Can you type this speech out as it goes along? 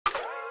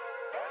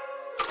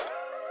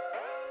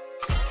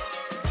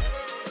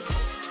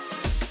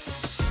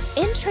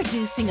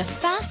Introducing a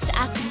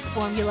fast-acting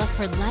formula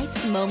for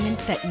life's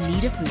moments that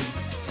need a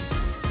boost.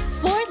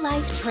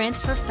 4Life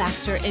Transfer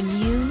Factor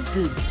Immune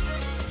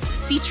Boost.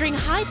 Featuring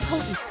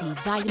high-potency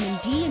vitamin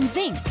D and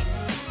zinc,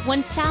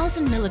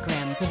 1,000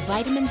 milligrams of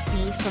vitamin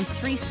C from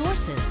 3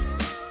 sources,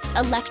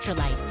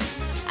 electrolytes,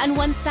 and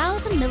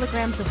 1,000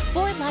 milligrams of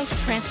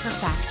 4Life Transfer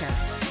Factor,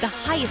 the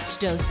highest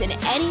dose in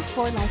any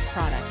 4Life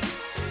product,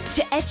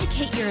 to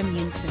educate your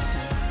immune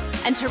system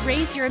and to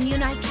raise your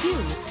immune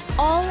IQ,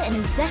 all in a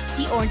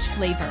zesty orange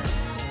flavor.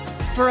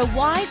 For a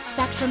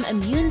wide-spectrum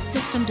immune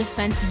system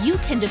defense you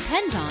can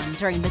depend on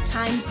during the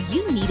times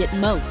you need it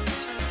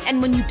most.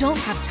 And when you don't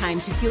have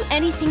time to feel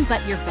anything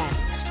but your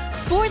best,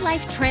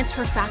 4Life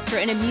Transfer Factor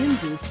and Immune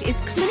Boost is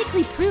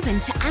clinically proven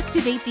to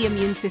activate the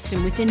immune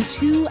system within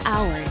 2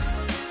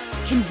 hours.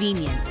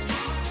 Convenient,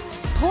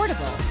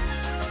 portable,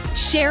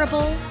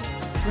 shareable,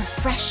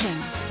 refreshing,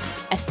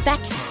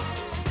 effective.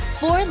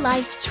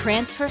 4Life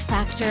Transfer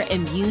Factor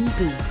Immune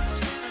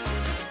Boost.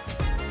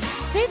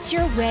 Fizz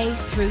your way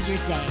through your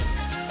day.